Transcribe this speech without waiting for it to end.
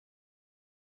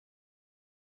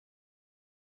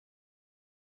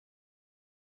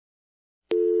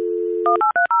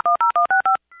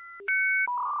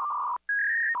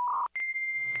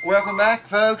Welcome back,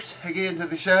 folks, again to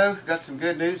the show. Got some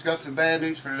good news, got some bad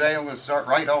news for today. I'm going to start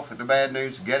right off with the bad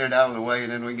news, get it out of the way,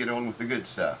 and then we can get on with the good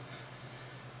stuff.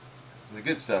 The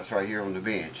good stuff's right here on the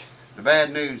bench. The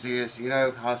bad news is, you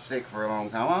know, I was sick for a long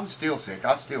time. I'm still sick.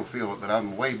 I still feel it, but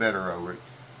I'm way better over it.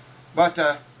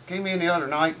 But came in the other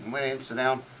night and went in, sat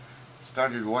down,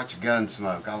 started to watch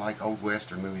Gunsmoke. I like old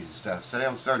Western movies and stuff. Sat down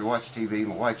and started to watch TV.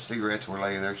 My wife's cigarettes were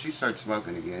laying there. She started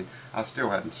smoking again. I still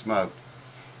hadn't smoked.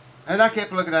 And I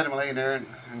kept looking at him laying there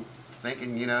and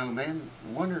thinking, you know, man,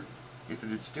 wonder if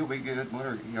it'd still be good.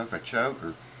 Wonder, you know, if I choke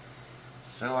or...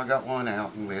 So I got one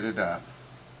out and lit it up.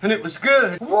 And it was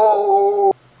good.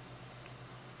 Whoa!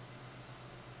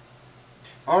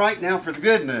 Alright, now for the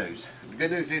good news. The good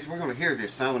news is we're going to hear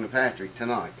this Simon and Patrick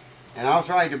tonight. And I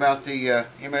was right about the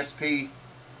MSP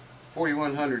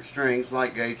 4100 strings,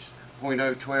 light gates,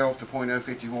 .012 to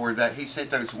 .054, that he sent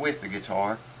those with the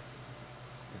guitar.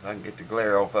 If I can get the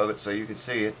glare off of it so you can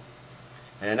see it.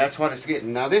 And that's what it's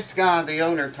getting. Now this guy, the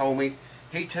owner, told me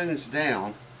he tunes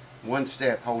down one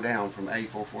step, hold down from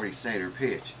A440 standard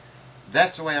pitch.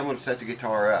 That's the way I'm going to set the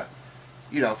guitar up.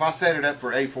 You know, if I set it up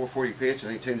for A440 pitch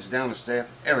and he tunes down a step,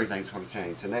 everything's going to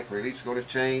change. The neck relief's going to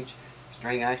change,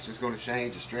 string action is going to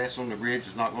change, the stress on the bridge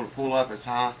is not going to pull up as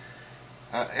high.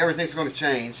 Everything's going to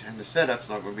change and the setup's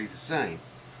not going to be the same.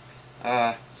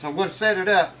 So I'm going to set it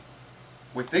up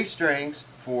with these strings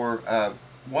for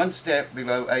one step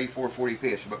below A440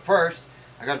 pitch. But first,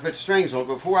 I got to put the strings on.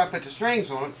 But before I put the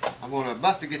strings on, I'm going to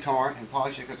buff the guitar and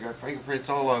polish it because it's got fingerprints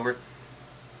all over it.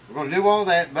 We're going to do all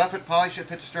that, buff it, polish it,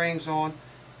 put the strings on,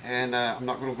 and I'm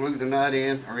not going to glue the nut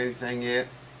in or anything yet.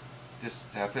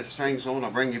 Just put the strings on.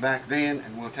 I'll bring you back then,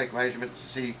 and we'll take measurements to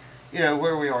see, you know,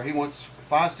 where we are. He wants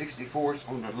 5/64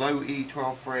 on the low E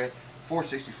 12th fret,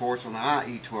 4/64 on the high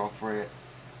E 12th fret.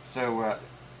 So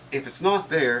if it's not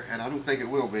there, and I don't think it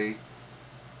will be,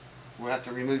 we'll have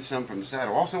to remove some from the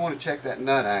saddle. Also want to check that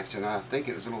nut action. I think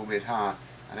it was a little bit high.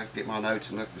 I'd have to get my notes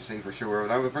and look to see for sure,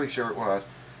 but I'm pretty sure it was.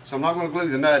 So I'm not going to glue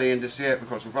the nut in just yet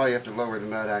because we'll probably have to lower the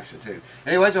nut action too.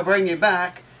 Anyways, I'll bring you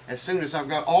back as soon as I've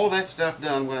got all that stuff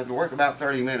done. We'll have to work about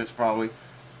 30 minutes probably,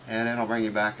 and then I'll bring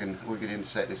you back and we'll get into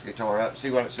setting this guitar up, see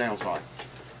what it sounds like.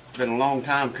 It's been a long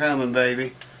time coming,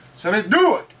 baby. So let's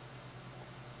do it!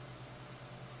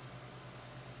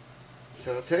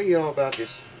 So I'll tell you all about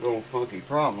this little funky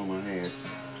problem I had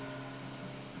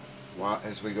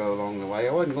as we go along the way.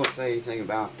 I wasn't going to say anything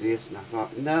about this, and I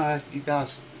thought, no, you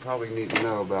guys probably need to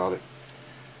know about it.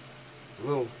 A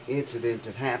little incident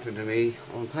that happened to me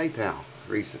on PayPal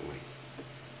recently.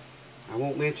 I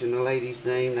won't mention the lady's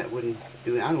name. That wouldn't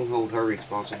do it. I don't hold her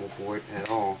responsible for it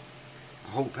at all. I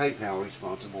hold PayPal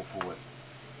responsible for it.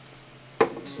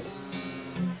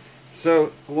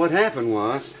 So what happened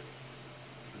was,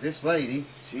 this lady,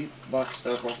 she bought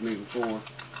stuff off me before.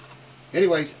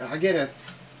 Anyways, I get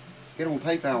on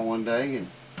PayPal one day and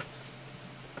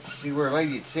see where a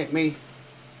lady had sent me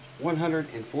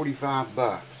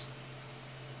 $145.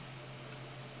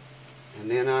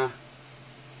 And then I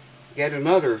get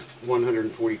another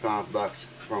 $145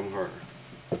 from her.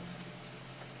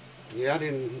 Yeah, I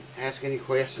didn't ask any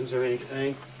questions or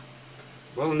anything.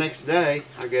 Well, the next day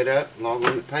I get up, log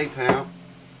on to PayPal,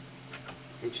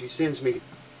 and she sends me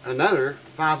another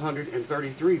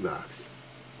 $533.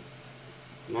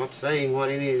 I'm not saying what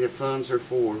any of the funds are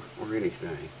for or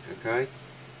anything, okay?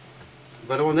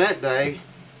 But on that day,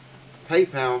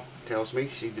 PayPal tells me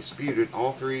she disputed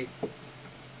all three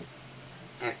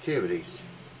activities.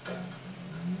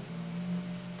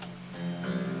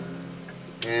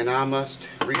 And I must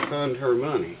refund her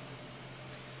money.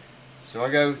 So I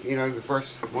go, you know, the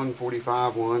first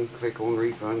 145 one, click on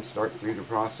refund, start through the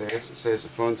process. It says the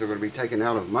funds are going to be taken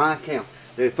out of my account.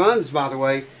 The funds, by the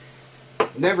way,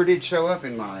 never did show up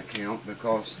in my account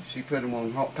because she put them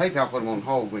on hold. PayPal put them on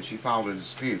hold when she filed a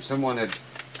dispute. Someone had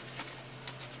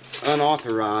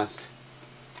unauthorized,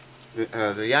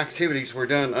 the activities were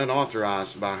done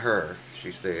unauthorized by her,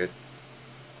 she said.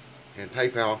 And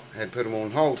PayPal had put them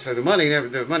on hold. So the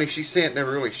money she sent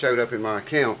never really showed up in my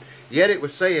account. Yet it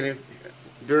was saying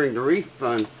during the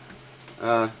refund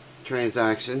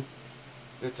transaction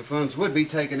that the funds would be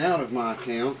taken out of my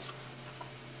account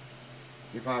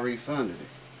if I refunded it.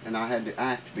 And I had to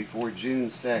act before June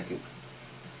 2nd.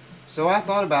 So I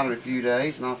thought about it a few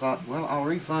days and I thought, well, I'll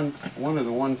refund one of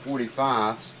the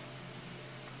 145s.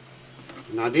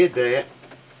 And I did that,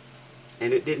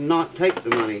 and it did not take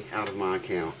the money out of my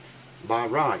account by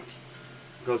rights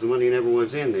because the money never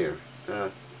was in there.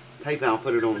 PayPal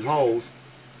put it on hold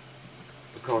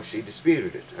because she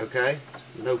disputed it, okay?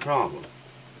 No problem.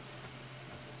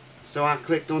 So I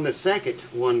clicked on the second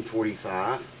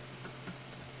 145,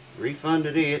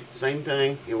 refunded it, same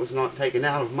thing. It was not taken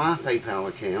out of my PayPal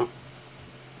account.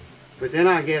 But then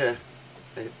I get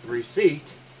a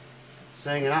receipt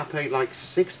saying that I paid like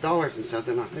 $6 and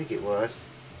something, I think it was,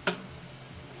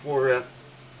 for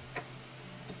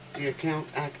the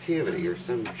account activity or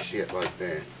some shit like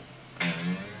that.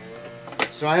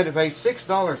 So I had to pay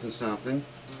 $6 and something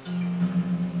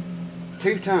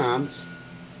 2 times.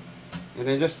 And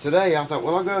then just today I thought,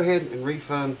 well, I'll go ahead and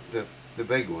refund the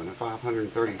big one, the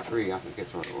 533, I think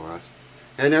that's what it was.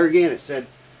 And there again it said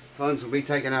funds will be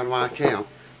taken out of my account,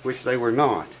 which they were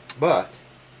not. But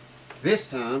this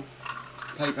time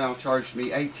PayPal charged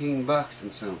me 18 bucks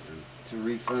and something to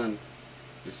refund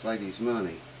this lady's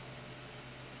money.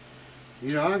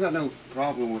 You know, I got no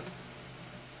problem with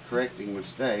correcting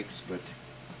mistakes, but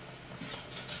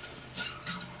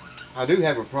I do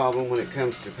have a problem when it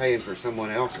comes to paying for someone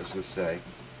else's mistake.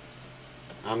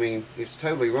 I mean, it's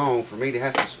totally wrong for me to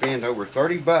have to spend over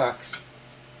 30 bucks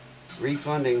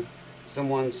refunding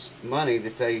someone's money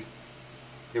that it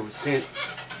was sent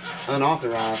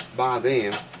unauthorized by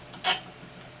them.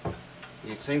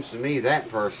 It seems to me that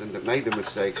person that made the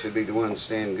mistake should be the one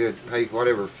stand good to pay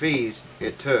whatever fees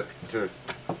it took to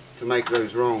make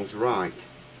those wrongs right.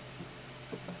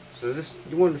 So just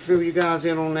wanted to fill you guys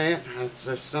in on that. That's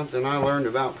just something I learned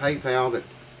about PayPal that's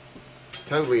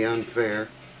totally unfair.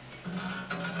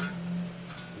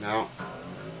 Now,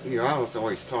 you know, I was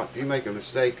always taught if you make a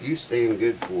mistake, you stand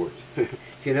good for it.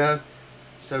 You know?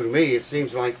 So to me, it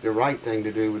seems like the right thing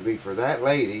to do would be for that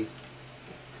lady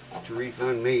to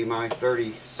refund me my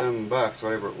 30-some bucks,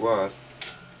 whatever it was.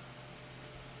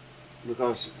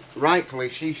 Because rightfully,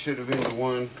 she should have been the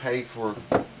one pay for,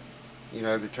 you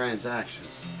know, the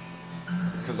transactions.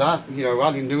 Because I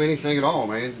didn't do anything at all,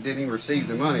 man. Didn't even receive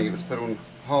the money. It was put on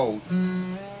hold.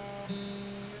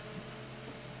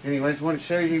 Anyways, I want to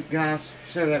share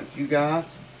that with you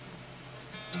guys.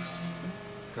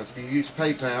 Because if you use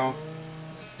PayPal,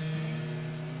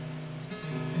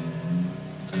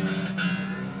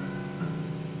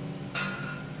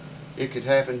 it could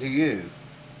happen to you.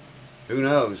 Who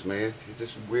knows, man? It's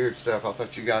just weird stuff. I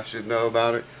thought you guys should know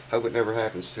about it. Hope it never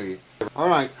happens to you.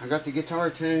 Alright, I got the guitar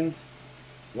tuned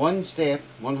one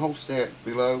whole step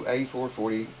below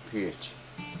A440 pitch.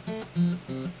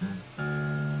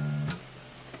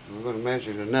 We're going to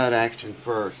measure the nut action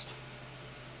first.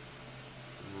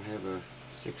 I have a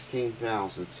 16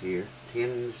 thousandths here, 10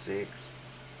 and 6.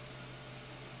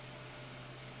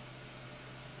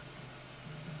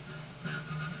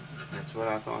 That's what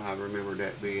I thought I remembered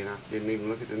that being. I didn't even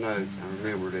look at the notes. I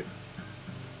remembered it.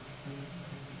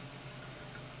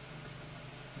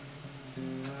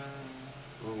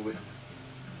 A little bit.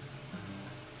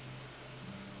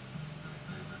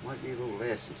 Might be a little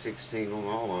less than 16 on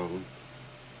all of them.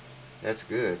 That's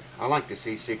good. I like to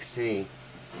see 16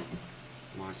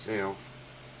 myself.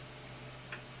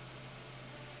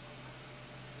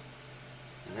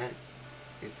 And that,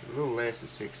 it's a little less than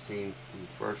 16 on the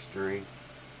first string.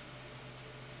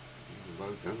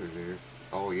 Both under there.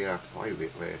 Oh yeah, quite a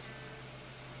bit less.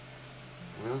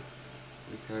 Well,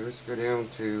 okay, let's go down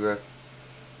to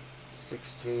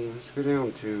 16. Let's go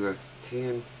down to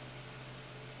 10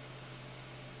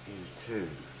 and 2.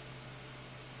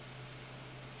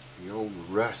 The old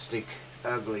rustic,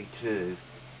 ugly 2.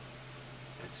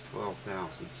 That's 12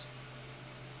 thousandths.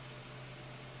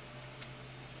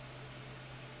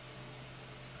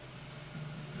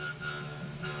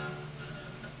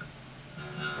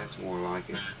 That's more like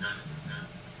it.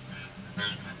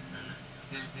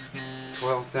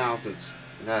 12 thousandths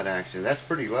nut action. That's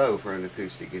pretty low for an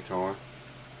acoustic guitar.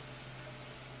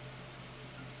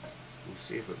 We'll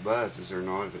see if it buzzes or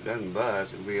not. If it doesn't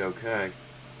buzz, it'll be okay.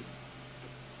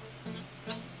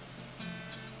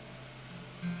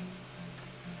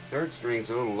 Third string's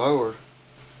a little lower.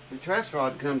 The trash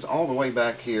rod comes all the way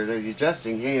back here. The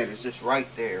adjusting head is just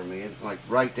right there, man. Like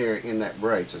right there in that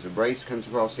brace. As the brace comes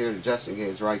across here, the adjusting head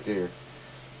is right there.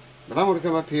 But I want to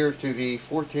come up here to the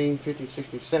 14th, 15th,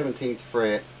 16th, 17th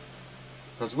fret.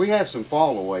 Because we have some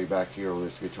fall away back here on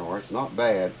this guitar. It's not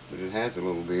bad, but it has a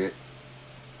little bit.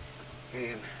 And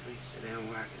let me sit down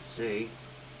where I can see.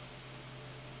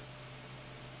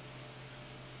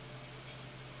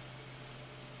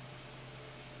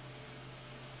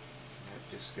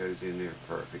 Just goes in there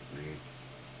perfect, man.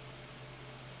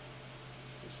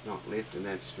 It's not lifting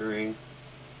that string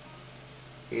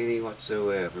any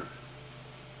whatsoever.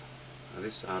 Now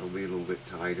this side will be a little bit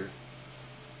tighter,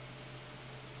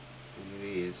 and it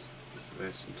is. It's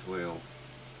less than 12.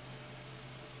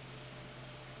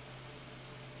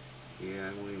 Yeah,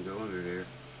 I won't even go under there.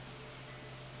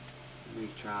 Let me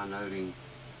try noting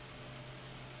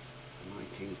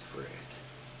the 19th fret.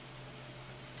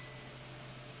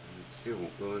 Still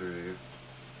won't go under there.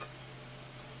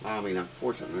 I mean,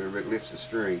 unfortunately, it lifts the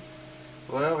string.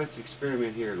 Well, let's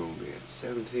experiment here a little bit.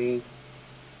 17.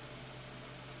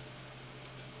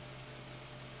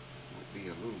 Might be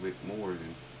a little bit more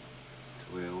than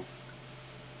 12.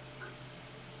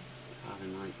 5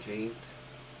 and 19th.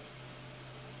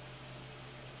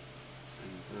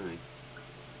 Same thing.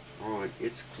 Alright,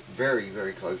 it's very,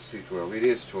 very close to 12. It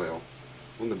is 12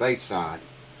 on the bass side,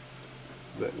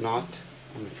 but not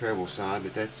on the treble side.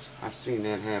 But that's, I've seen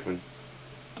that happen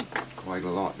quite a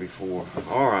lot before.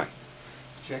 Alright,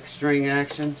 check string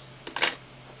action.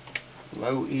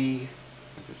 Low E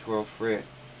at the 12th fret.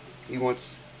 He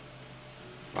wants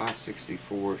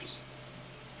 5/64.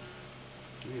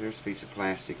 Yeah, there's a piece of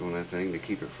plastic on that thing to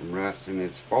keep it from rusting.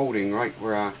 It's folding right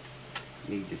where I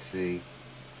need to see.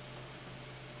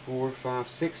 4, 5,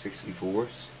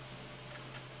 6/64.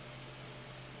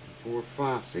 4,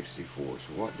 5/64.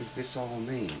 What does this all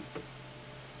mean?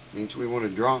 It means we want to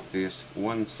drop this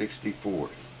 1/64.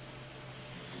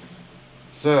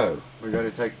 So we're going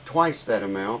to take twice that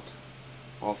amount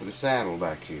off of the saddle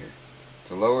back here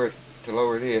to lower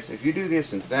this. If you do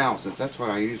this in thousandths, that's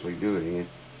what I usually do it in.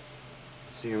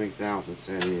 See how many thousandths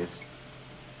that is.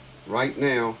 Right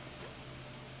now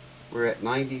we're at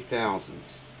 90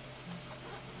 thousandths.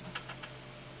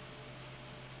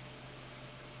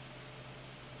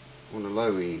 On the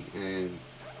low E, and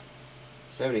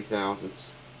 70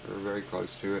 thousandths, or very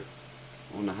close to it,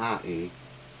 on the high E.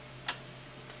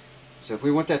 So if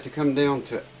we want that to come down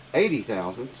to 80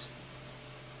 thousandths,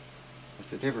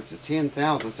 that's a difference of 10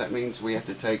 thousandths. That means we have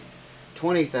to take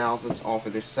 20 thousandths off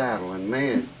of this saddle, and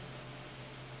man,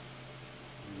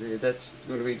 that's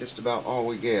going to be just about all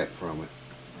we get from it.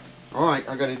 Alright,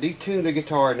 I've got to detune the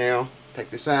guitar now,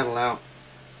 take the saddle out,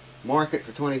 mark it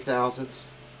for 20 thousandths.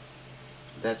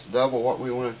 That's double what we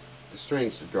want the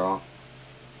strings to drop,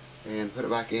 and put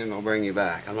it back in and I'll bring you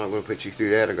back. I'm not going to put you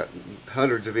through that. I've got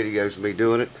hundreds of videos of me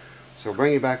doing it, so I'll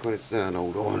bring you back when it's done.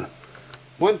 Hold on.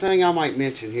 One thing I might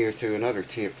mention here too, another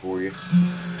tip for you.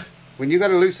 When you got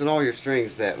to loosen all your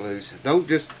strings that loose, don't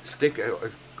just stick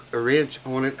a wrench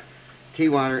on it, key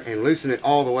winder, and loosen it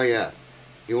all the way up.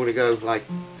 You want to go like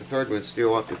the third one's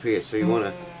still up to pitch, so you want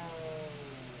to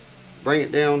bring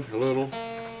it down a little.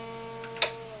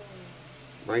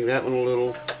 Bring that one a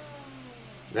little,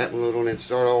 that one a little, and then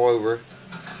start all over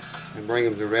and bring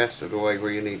them the rest of the way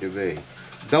where you need to be.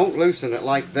 Don't loosen it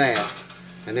like that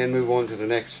and then move on to the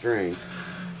next string.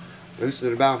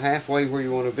 Loosen it about halfway where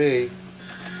you want to be.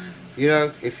 You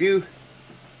know, if you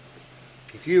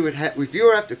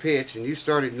were up to pitch and you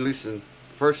started loosening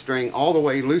first string all the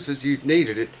way loose as you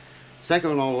needed it, second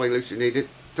one all the way loose as you needed it,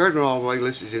 third one all the way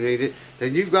loose as you need it,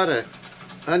 then you've got a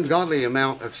ungodly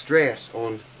amount of stress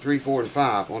on 3, 4, and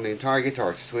 5 on the entire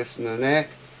guitar. It's twisting the neck,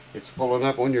 it's pulling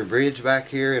up on your bridge back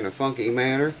here in a funky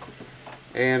manner,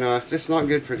 and it's just not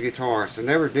good for the guitar, so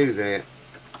never do that.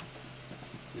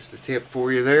 Just a tip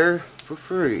for you there for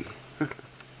free.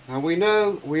 Now we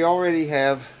know we already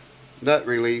have nut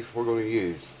relief we're going to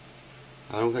use.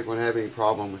 I don't think we're going to have any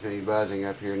problem with any buzzing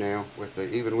up here now,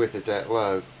 even with it that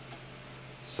low.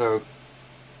 So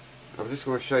I'm just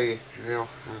going to show you. Well,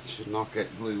 I should knock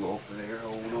that glue off of there.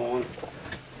 Hold on.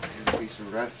 Here's a piece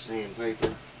of rough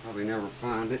sandpaper. Probably never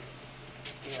find it.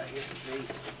 Yeah, here's a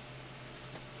piece.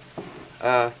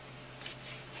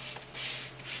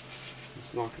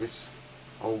 Let's knock this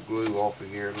old glue off of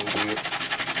here a little bit.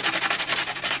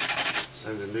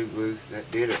 So the new glue, that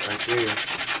did it right there.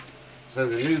 So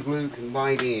the new glue can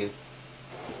bite in.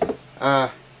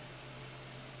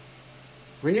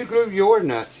 When you glue your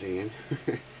nuts in,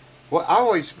 well, I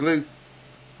always glue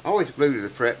to the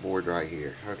fretboard right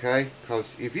here, okay?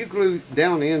 Because if you glue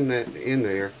down in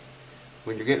there,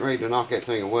 when you're getting ready to knock that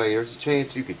thing away, there's a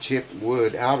chance you could chip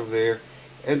wood out of there.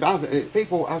 And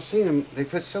people, I've seen them, they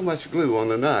put so much glue on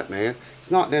the nut, man.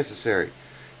 It's not necessary.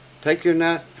 Take your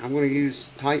nut. I'm going to use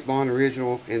Tight Bond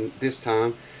Original in this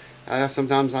time.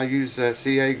 Sometimes I use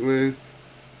CA glue.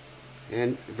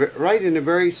 And right in the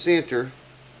very center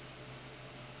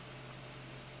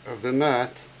of the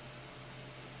nut,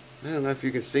 I don't know if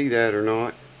you can see that or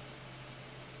not.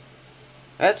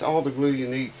 That's all the glue you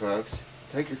need, folks.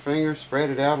 Take your finger, spread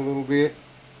it out a little bit,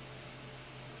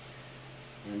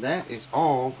 and that is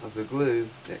all of the glue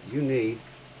that you need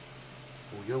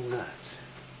for your nuts.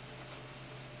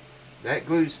 That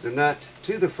glues the nut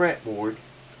to the fretboard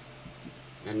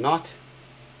and not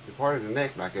the part of the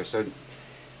neck back there. So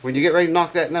when you get ready to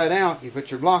knock that nut out, you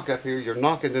put your block up here, you're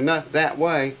knocking the nut that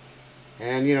way,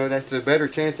 and you know that's a better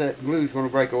chance that glue is going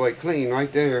to break away clean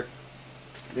right there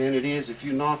than it is if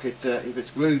you knock it, if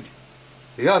it's glued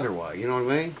the other way, you know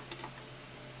what I mean?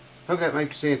 Hope that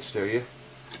makes sense to you.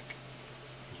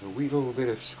 There's a wee little bit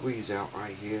of squeeze out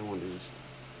right here. I want to just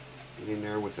get in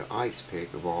there with the ice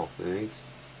pick of all things.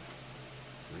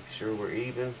 Make sure we're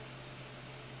even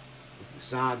with the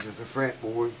sides of the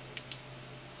fretboard.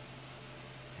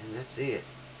 And that's it.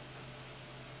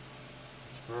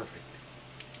 It's perfect.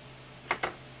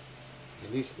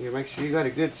 And you make sure you got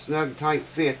a good snug tight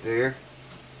fit there.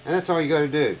 And that's all you got to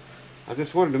do. I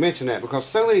just wanted to mention that because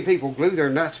so many people glue their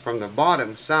nuts from the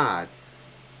bottom side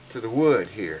to the wood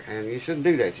here, and you shouldn't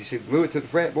do that. You should glue it to the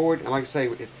fretboard, and like I say,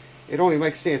 it only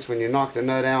makes sense when you knock the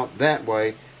nut out that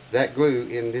way. That glue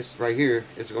in this right here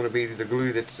is going to be the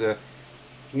glue that's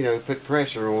you know, put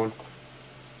pressure on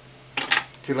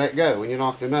to let go when you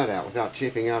knock the nut out without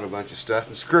chipping out a bunch of stuff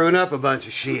and screwing up a bunch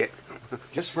of shit.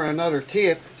 Just for another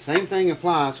tip, same thing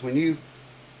applies when you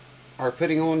are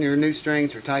putting on your new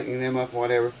strings or tightening them up,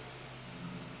 whatever.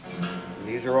 And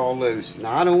these are all loose.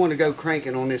 Now I don't want to go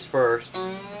cranking on this first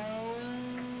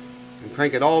and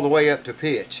crank it all the way up to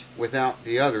pitch without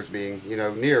the others being, you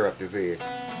know, near up to pitch.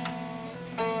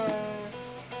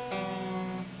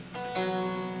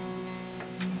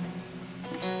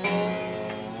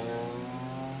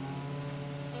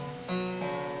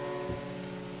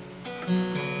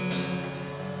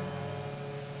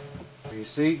 You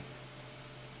see,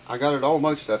 I got it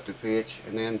almost up to pitch,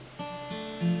 and then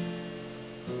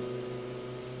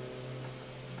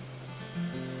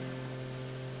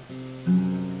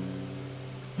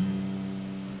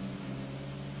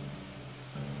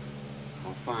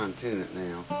I'll fine tune it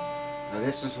now. Now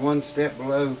this is one step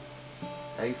below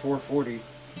a 440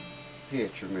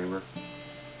 pitch, remember.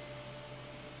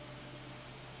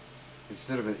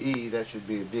 Instead of an E, that should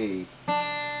be a D.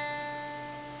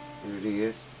 Here it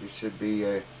is. It should be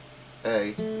a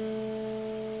A.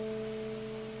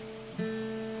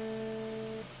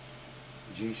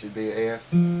 G should be a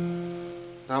F.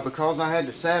 Now because I had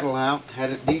the saddle out,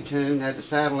 had it detuned, had the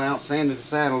saddle out, sanded the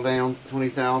saddle down 20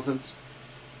 thousandths,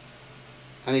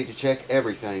 I need to check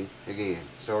everything again.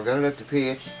 So I got it up to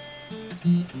pitch.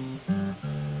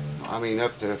 I mean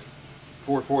up to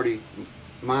 440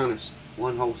 minus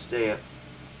one whole step.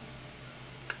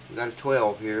 We got a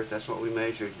 12 here. That's what we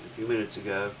measured a few minutes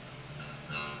ago.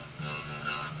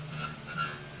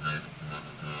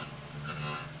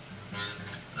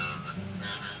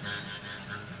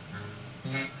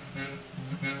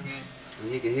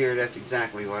 And you can hear that's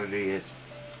exactly what it is.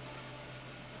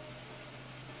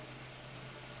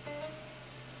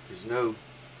 There's no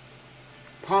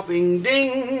popping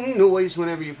ding noise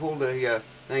whenever you pull the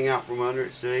thing out from under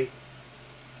it, see?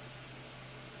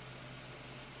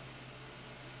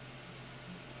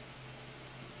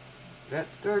 That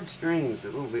third string is a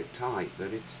little bit tight,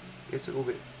 but it's a little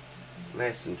bit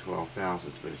less than 12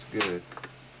 thousandths, but it's good.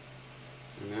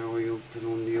 So now we'll put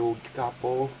on the old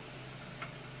capo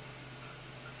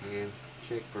and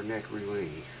check for neck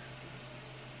relief.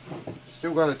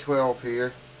 Still got a 12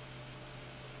 here.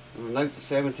 I'm going to note the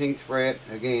 17th fret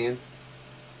again.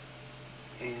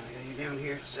 And I gotta get down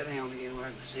here and sit down again where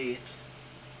I can see it.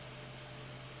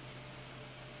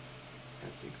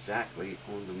 That's exactly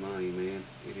on the money, man.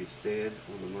 It is dead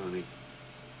on the money.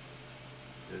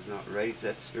 Does not raise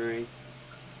that string.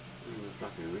 I don't know if I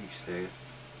can reach that.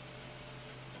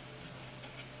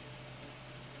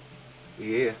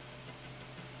 Yeah,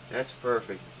 that's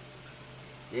perfect.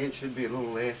 It should be a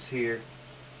little less here.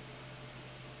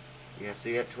 Yeah,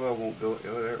 see that 12 won't go.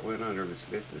 Oh, there it went under, but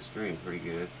it's lifting the string pretty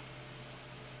good.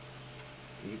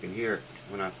 And you can hear it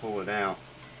when I pull it out.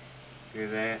 Hear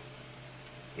that?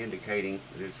 Indicating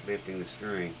that it's lifting the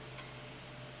string.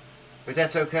 But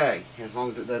that's okay, as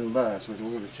long as it doesn't bust. We're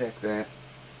going to check that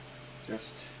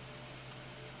just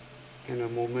in a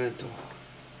momento.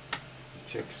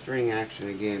 Check string action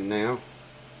again now.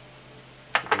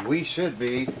 And we should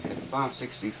be at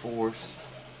 5/64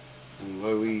 on the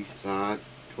low E side,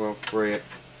 12th fret.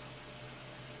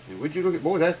 And would you look at,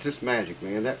 boy, that's just magic,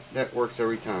 man. That works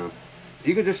every time. If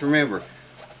you can just remember,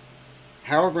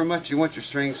 however much you want your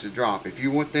strings to drop, if you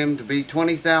want them to be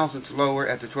 20 thousandths lower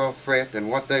at the 12th fret than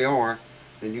what they are,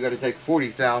 then you got to take 40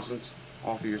 thousandths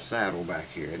off of your saddle back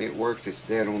here. And it works, it's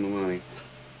dead on the money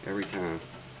every time.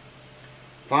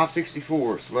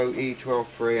 5/64, low E, 12th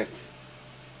fret,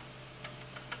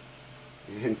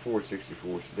 and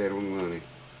 4/64, dead on the money.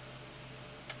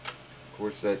 Of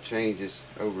course, that changes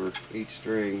over each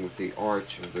string with the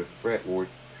arch of the fretboard.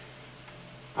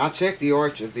 I checked the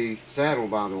arch of the saddle,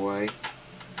 by the way,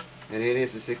 and it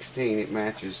is a 16. It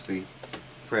matches the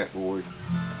fretboard.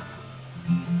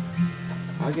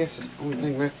 I guess the only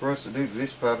thing left for us to do to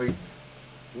this puppy,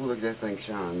 oh, look at that thing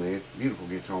shine, man. Beautiful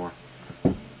guitar.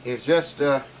 Is just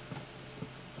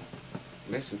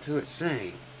Listen to it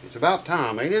sing. It's about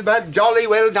time, ain't it? About jolly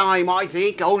well time, I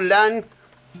think, old Lun.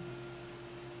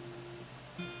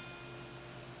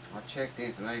 I checked the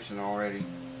intonation already.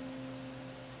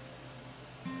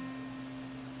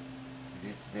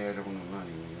 It's dead on the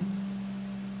money, man.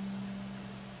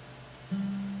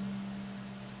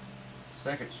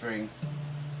 Second string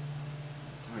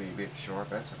is a tiny bit sharp.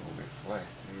 That's a little bit flat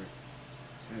here.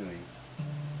 Tuning.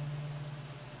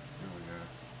 There we go.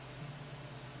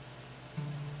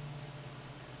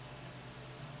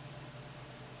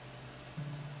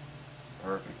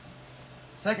 Perfect.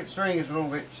 Second string is a little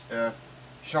bit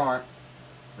sharp,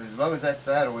 but as low as that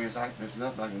saddle is, there's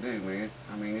nothing I can do, man.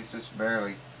 I mean, it's just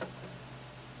barely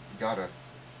got a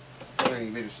tiny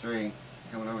bit of string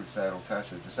coming over the saddle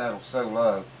touches. The saddle's so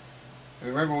low.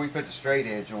 Remember we put the straight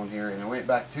edge on here, and I went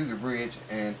back to the bridge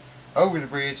and over the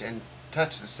bridge and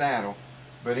touched the saddle,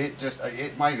 but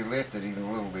it might have lifted even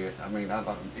a little bit. I mean,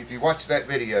 if you watch that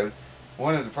video,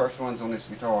 one of the first ones on this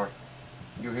guitar,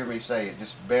 you'll hear me say it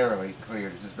just barely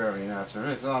cleared. It's just barely enough. So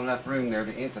there's not enough room there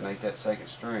to intonate that second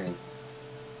string.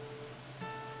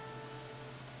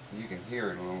 You can hear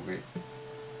it a little bit.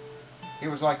 It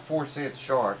was like 4 cents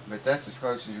sharp, but that's as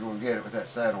close as you're going to get it with that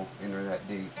saddle in there that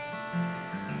deep.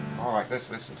 Alright, let's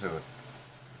listen to it.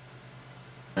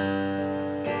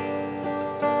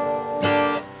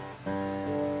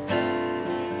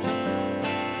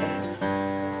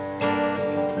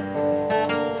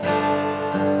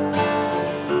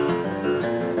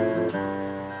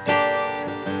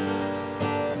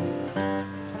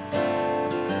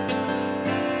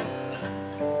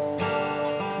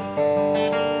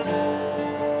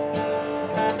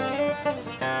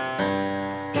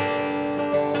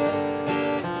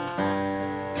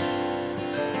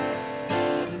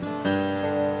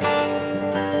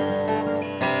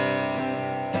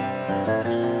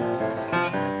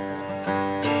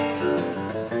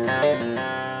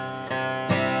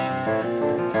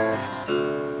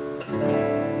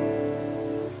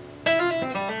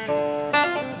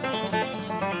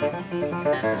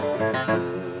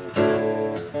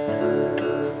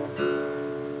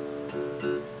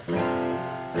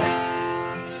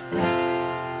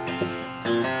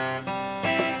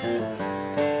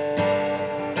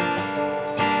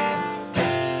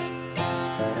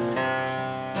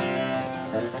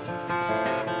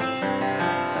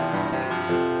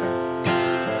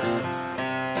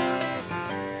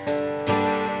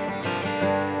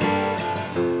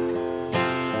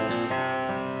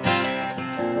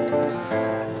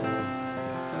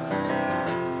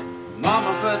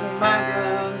 Putting my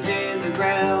guns in the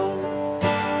ground.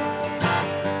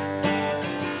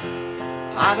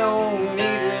 I don't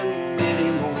need them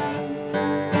anymore.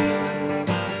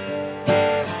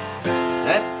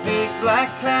 That big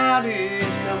black cloud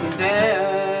is coming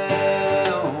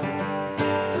down,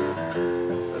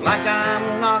 like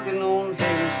I'm knocking on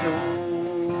heaven's door.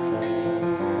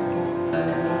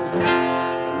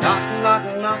 Knocking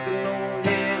on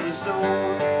heaven's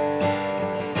door.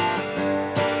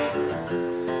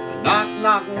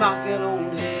 Knocking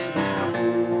on heaven's door.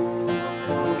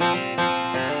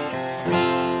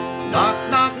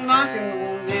 Knocking on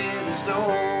heaven's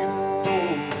door.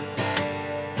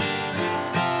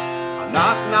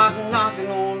 Knocking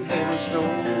on heaven's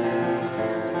door.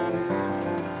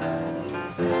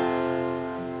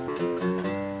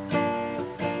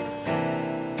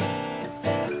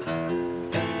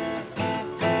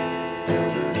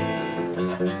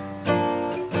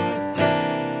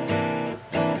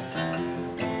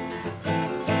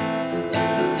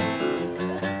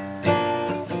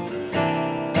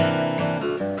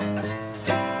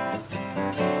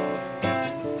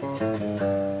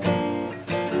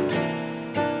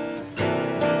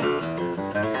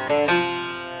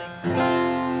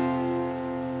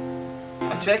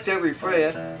 Checked every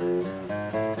fret.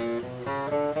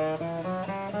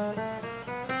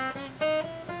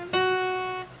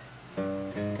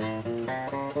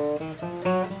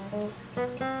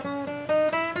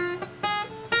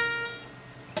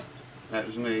 That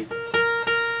was me.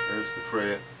 There's the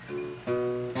fret.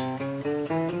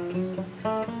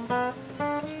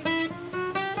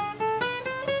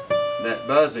 That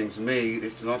buzzing's me.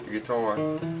 It's not the guitar.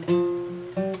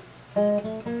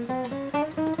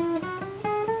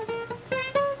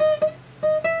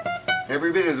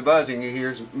 Every bit of the buzzing you hear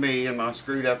is me and my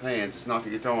screwed up hands. It's not the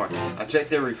guitar. I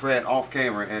checked every fret off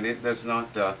camera and it does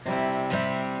not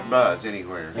buzz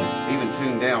anywhere, even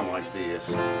tuned down like this.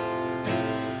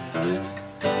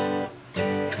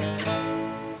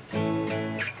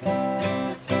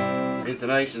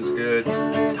 Intonation's good.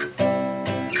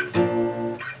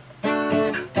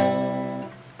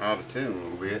 Out of tune a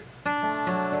little bit.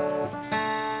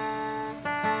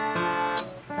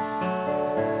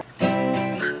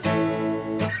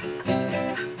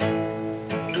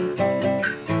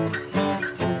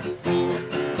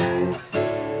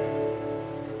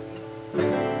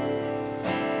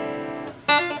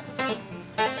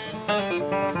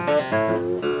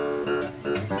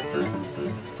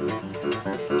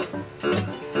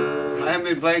 I haven't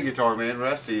been playing guitar, man.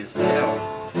 Rusty is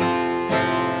hell.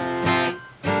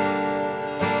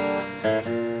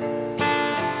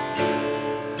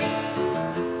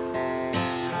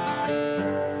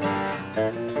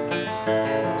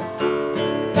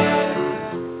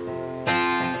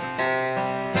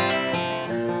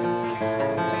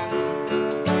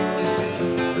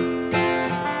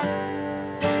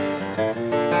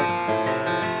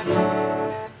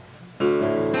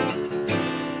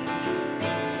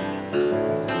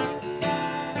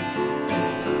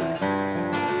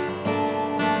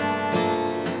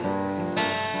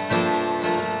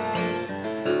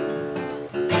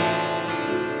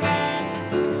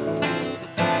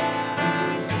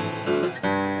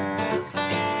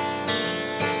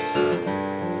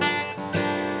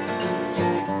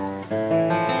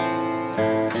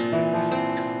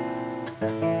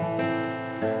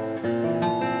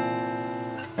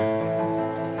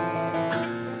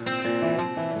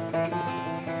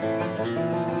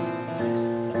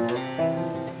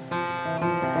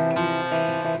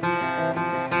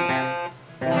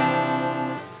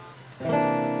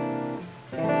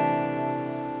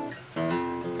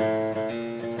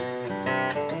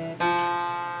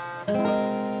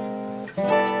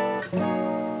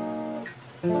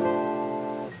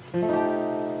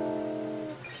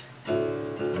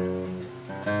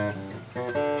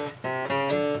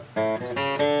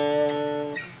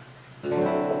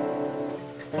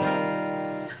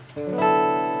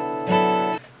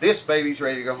 This baby's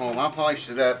ready to go home. I polished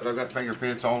it up, but I've got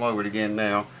fingerprints all over it again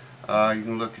now. You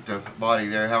can look at the body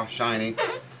there, how shiny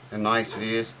and nice it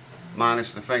is,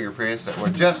 minus the fingerprints that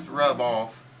will just rub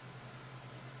off.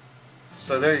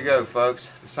 So there you go, folks.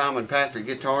 The Simon Patrick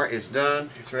guitar is done.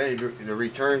 It's ready to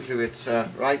return to its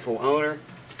rightful owner.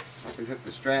 I can hook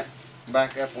the strap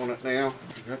back up on it now.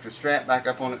 Hook the strap back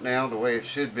up on it now the way it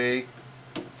should be.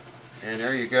 And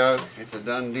there you go. It's a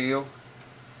done deal.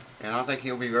 And I think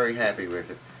he'll be very happy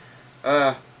with it.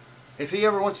 If he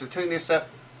ever wants to tune this up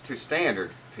to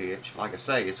standard pitch, like I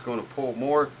say, it's going to pull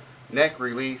more neck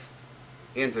relief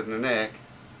into the neck,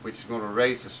 which is going to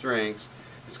raise the strings.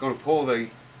 It's going to pull the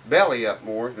belly up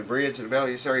more. The bridge and the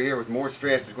belly, this area here with more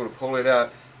stress is going to pull it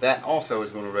up. That also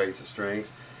is going to raise the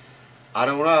strings. I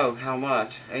don't know how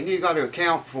much. And you got to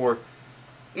account for,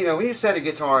 you know, when you set a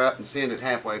guitar up and send it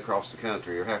halfway across the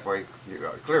country, or halfway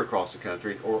clear across the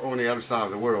country, or on the other side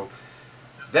of the world,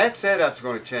 that setup's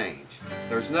going to change.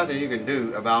 There's nothing you can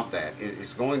do about that.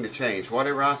 It's going to change.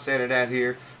 Whatever I set it at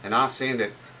here, and I send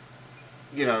it,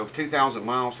 you know, 2,000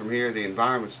 miles from here, the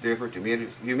environment's different,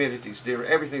 humidity's different,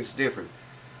 everything's different.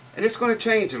 And it's going to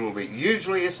change a little bit.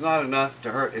 Usually it's not enough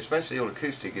to hurt, especially on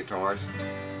acoustic guitars.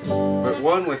 But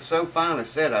one with so fine a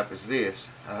setup as this,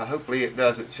 hopefully it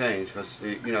doesn't change, because,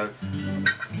 you know,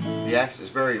 the action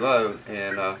is very low,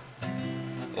 and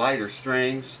lighter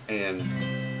strings, and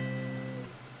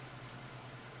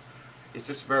it's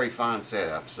just a very fine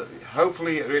setup. So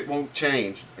hopefully it won't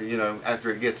change, you know, after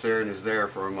it gets there and is there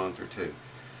for a month or two.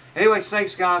 Anyways,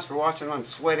 thanks guys for watching. I'm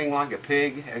sweating like a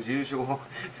pig as usual.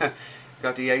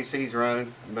 Got the ACs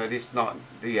running, but it's not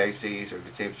the ACs or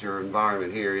the temperature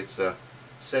environment here. It's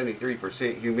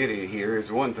 73% humidity here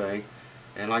is one thing.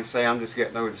 And like I say, I'm just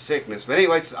getting over the sickness. But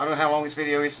anyways, I don't know how long this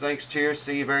video is. Thanks, cheers,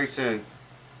 see you very soon.